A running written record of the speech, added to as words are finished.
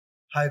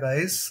Hi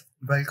guys,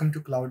 welcome to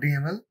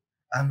CloudyML.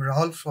 I'm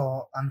Rahul,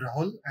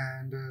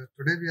 and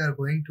today we are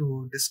going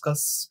to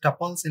discuss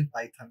tuples in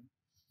Python.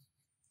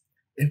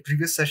 In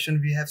previous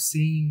session, we have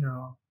seen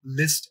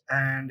list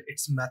and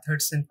its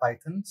methods in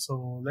Python.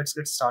 So let's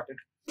get started.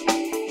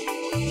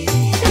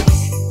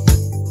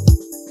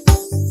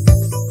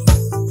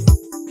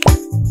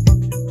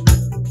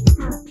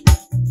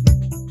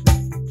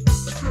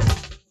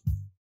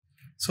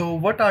 So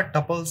what are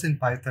tuples in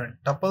Python?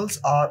 Tuples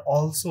are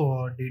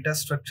also a data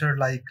structure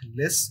like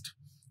list,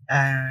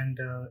 and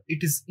it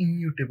is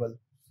immutable.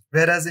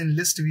 Whereas in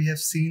list we have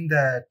seen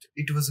that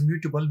it was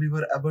mutable. We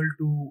were able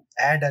to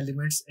add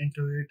elements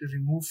into it,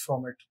 remove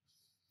from it.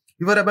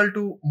 We were able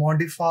to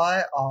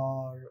modify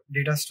our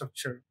data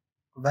structure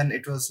when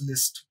it was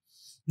list.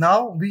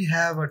 Now we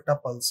have a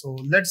tuple. So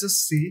let's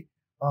just see.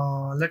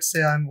 Let's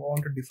say I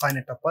want to define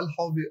a tuple.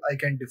 I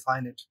can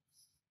define it?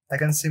 I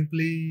can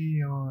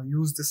simply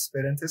use this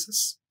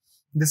parenthesis.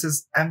 This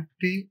is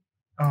empty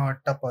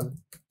tuple.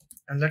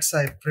 And let's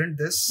say I print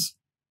this.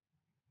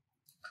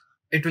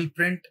 It will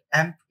print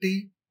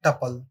empty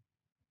tuple.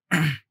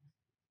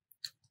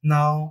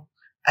 Now,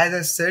 as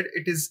I said,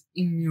 it is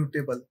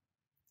immutable.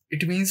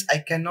 It means I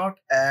cannot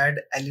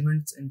add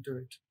elements into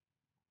it.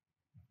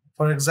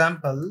 For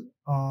example,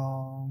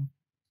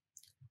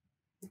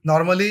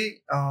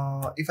 normally,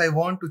 if I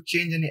want to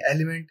change any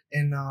element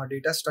in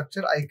data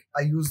structure,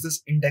 I use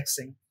this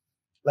indexing.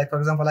 Like, for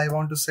example, I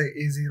want to say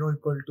A0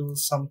 equal to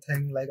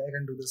something, like I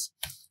can do this.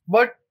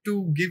 But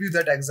to give you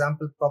that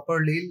example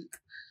properly,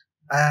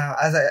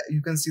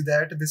 you can see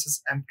that this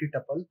is empty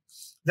tuple.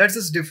 Let's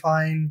just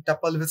define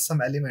tuple with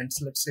some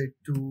elements. Let's say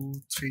 2,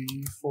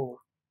 3, 4.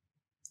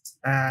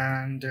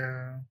 And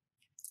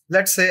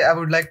let's say I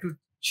would like to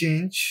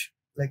change,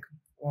 like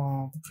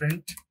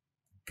print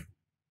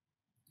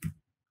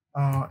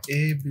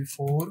A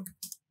before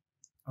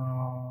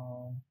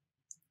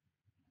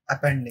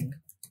appending.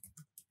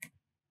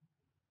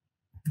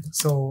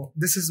 So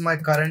this is my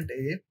current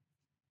A,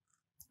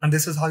 and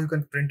this is how you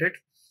can print it.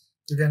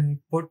 You can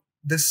put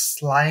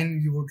this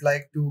line you would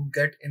like to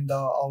get in the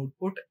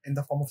output in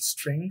the form of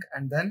string,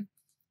 and then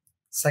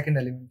second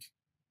element.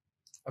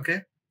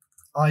 Okay.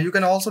 You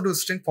can also do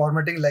string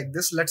formatting like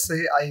this. Let's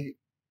say I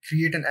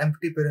create an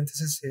empty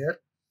parenthesis here,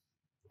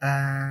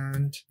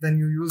 and then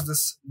you use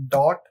this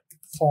dot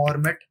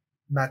format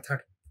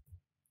method.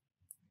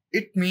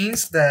 It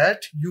means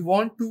that you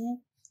want to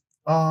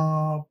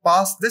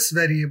pass this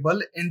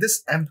variable in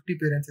this empty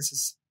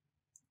parenthesis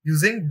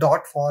using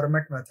dot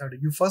format method.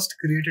 You first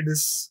created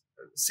this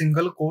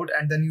single quote,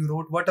 and then you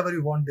wrote whatever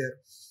you want there,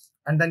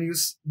 and then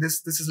use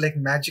this is like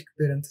magic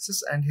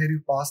parenthesis, and here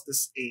you pass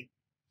this A.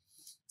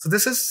 So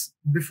this is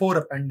before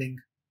appending.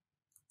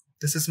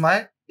 This is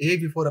my A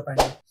before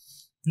appending.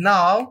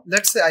 Now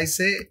let's say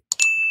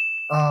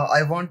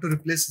I want to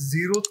replace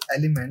 0th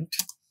element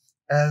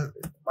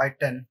by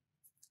 10.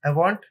 I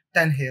want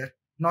 10 here,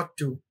 not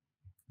 2.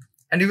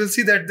 And you will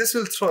see that this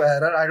will throw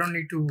error. I don't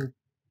need to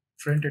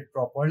print it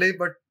properly,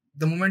 but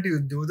the moment you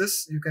do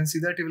this, you can see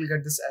that you will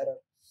get this error.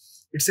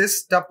 It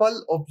says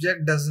tuple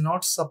object does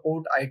not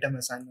support item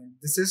assignment.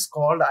 This is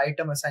called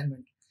item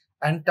assignment,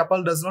 and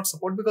tuple does not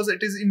support because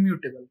it is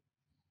immutable.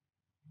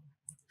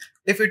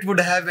 If it would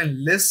have a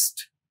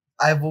list,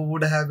 I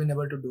would have been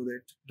able to do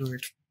it.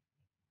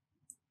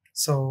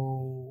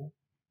 So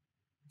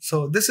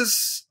this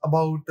is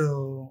about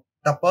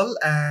tuple,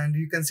 and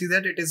you can see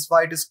that it is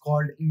why it is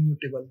called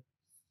immutable.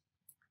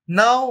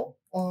 Now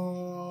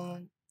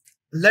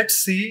let's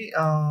see.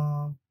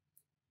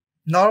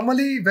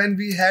 Normally when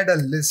we had a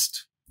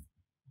list,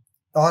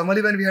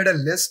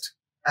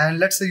 and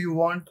let's say you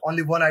want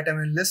only one item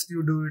in list,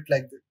 you do it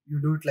like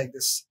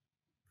this.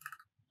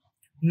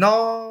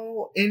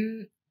 Now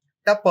in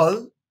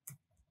tuple,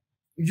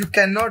 you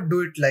cannot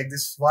do it like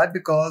this. Why?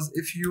 Because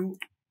if you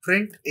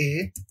print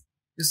A,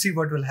 you see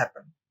what will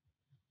happen.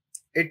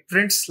 It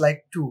prints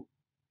like 2.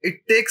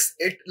 It takes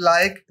it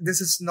like this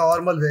is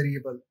normal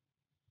variable.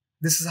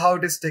 This is how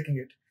it is taking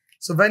it.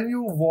 So when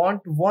you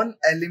want one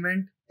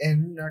element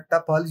in a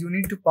tuple, you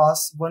need to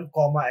pass 1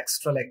 comma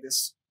extra like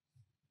this.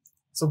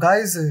 So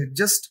guys,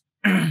 just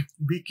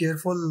be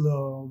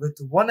careful with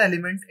one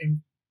element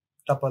in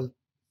tuple.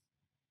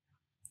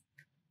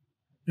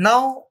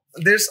 Now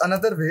there's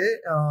another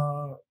way.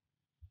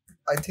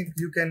 I think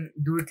you can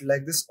do it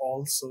like this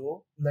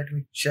also. Let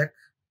me check.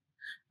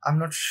 I'm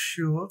not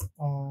sure,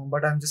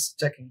 but I'm just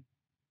checking.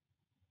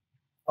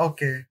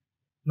 Okay.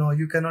 No,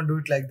 you cannot do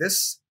it like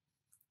this.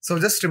 So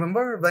just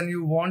remember, when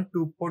you want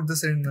to put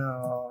this in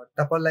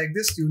tuple like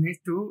this, you need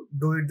to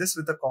do it this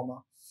with a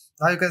comma.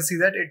 Now you can see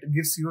that it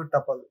gives you a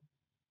tuple.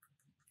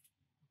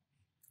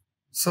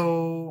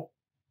 So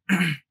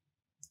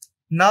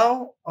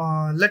now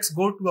let's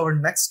go to our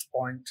next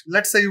point.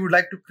 Let's say you would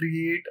like to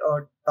create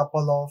a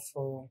tuple of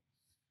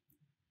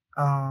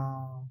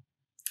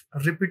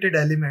repeated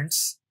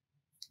elements.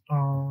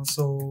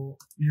 So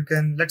you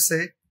can, let's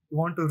say you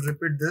want to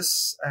repeat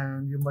this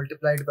and you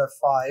multiply it by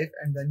 5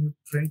 and then you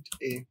print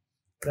A.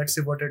 Let's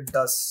see what it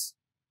does.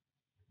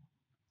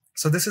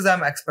 So this is,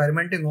 I'm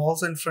experimenting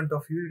also in front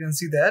of you. You can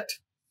see that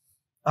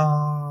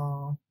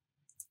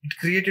it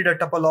created a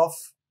tuple of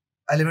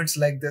elements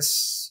like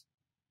this.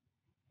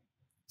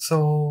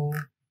 So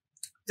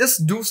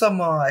just do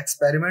some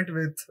experiment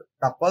with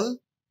tuple.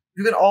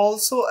 You can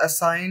also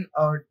assign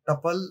a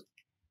tuple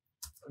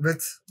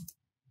with,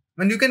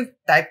 when you can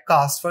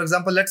typecast. For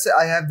example, let's say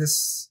I have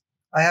this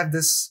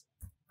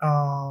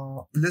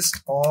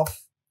list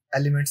of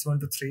elements 1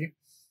 to 3,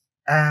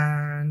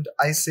 and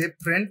I say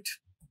print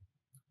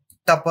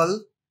tuple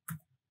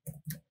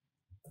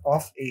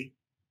of A.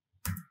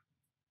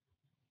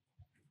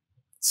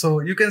 So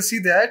you can see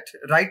that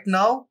right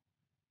now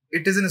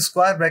it is in a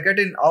square bracket.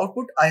 In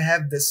output, I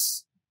have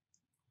this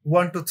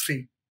 1 to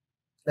 3,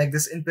 like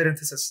this in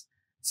parenthesis.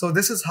 So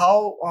this is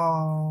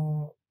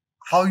how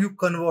you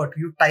convert,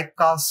 you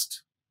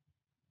typecast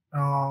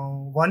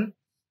one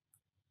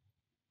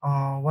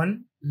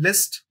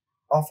list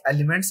of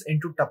elements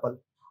into tuple.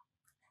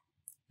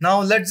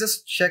 Now let's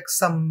just check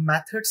some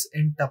methods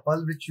in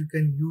tuple which you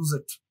can use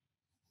it.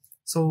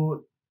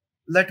 So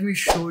let me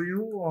show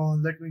you.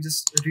 Let me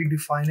just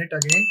redefine it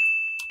again.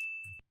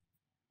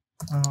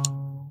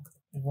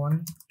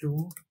 1,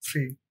 2,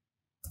 3.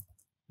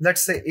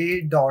 Let's say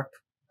a dot.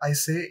 I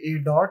say a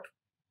dot,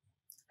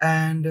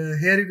 and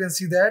here you can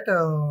see that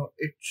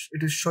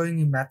it is showing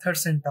you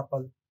methods in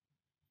tuple.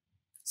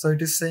 So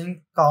it is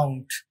saying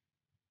count.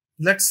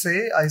 Let's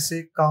say I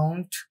say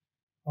count.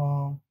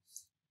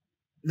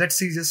 Let's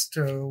see just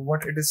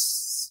what it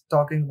is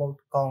talking about.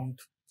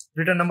 Count.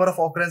 Return number of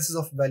occurrences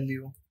of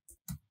value.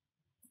 It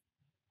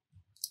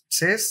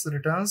says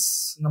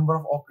returns number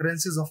of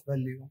occurrences of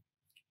value.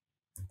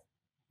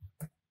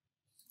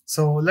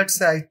 So let's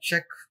say I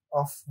check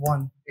of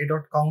 1, a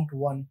dot count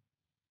 1.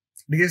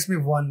 It gives me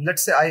 1.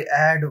 Let's say I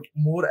add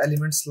more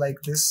elements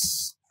like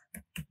this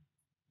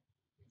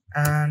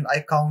and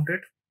I count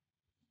it.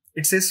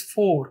 It says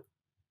 4.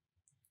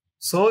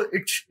 So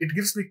it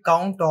gives me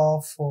count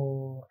of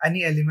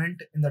any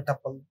element in the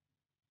tuple.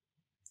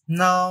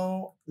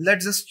 Now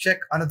let's just check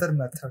another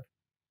method.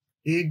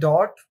 A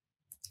dot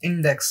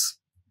index.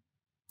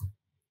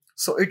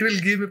 So it will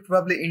give me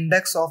probably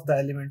index of the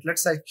element.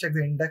 Let's say I check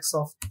the index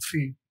of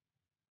 3.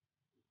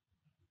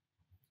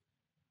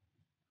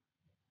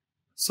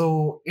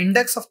 So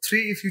index of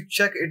 3, if you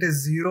check, it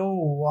is 0,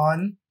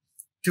 1,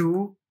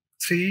 2,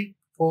 3,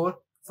 4,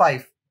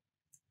 5.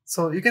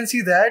 So you can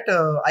see that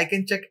I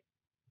can check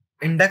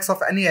index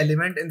of any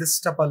element in this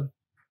tuple.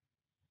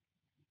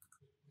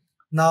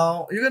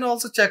 Now you can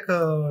also check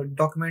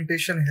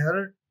documentation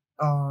here,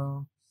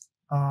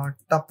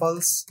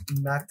 tuples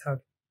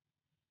method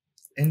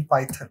in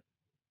Python.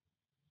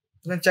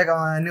 You can check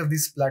on any of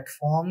these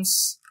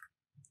platforms.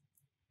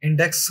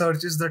 Index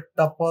searches the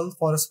tuple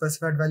for a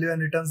specified value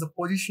and returns the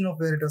position of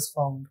where it was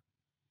found.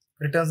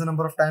 Returns the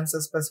number of times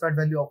a specified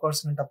value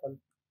occurs in a tuple.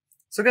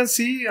 So you can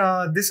see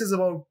this is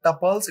about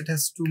tuples. It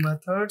has 2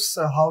 methods.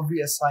 How we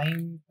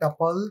assign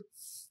tuple.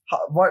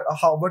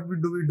 What we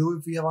do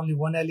if we have only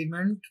one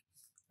element.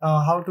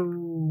 How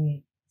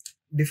to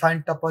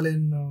define tuple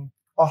in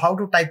or how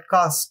to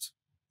typecast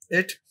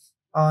it.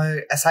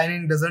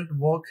 Assigning doesn't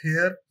work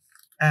here,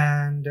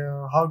 and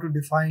how to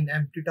define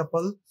empty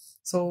tuple.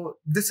 So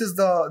this is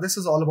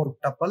all about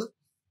tuple.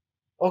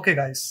 Okay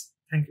guys,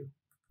 thank you.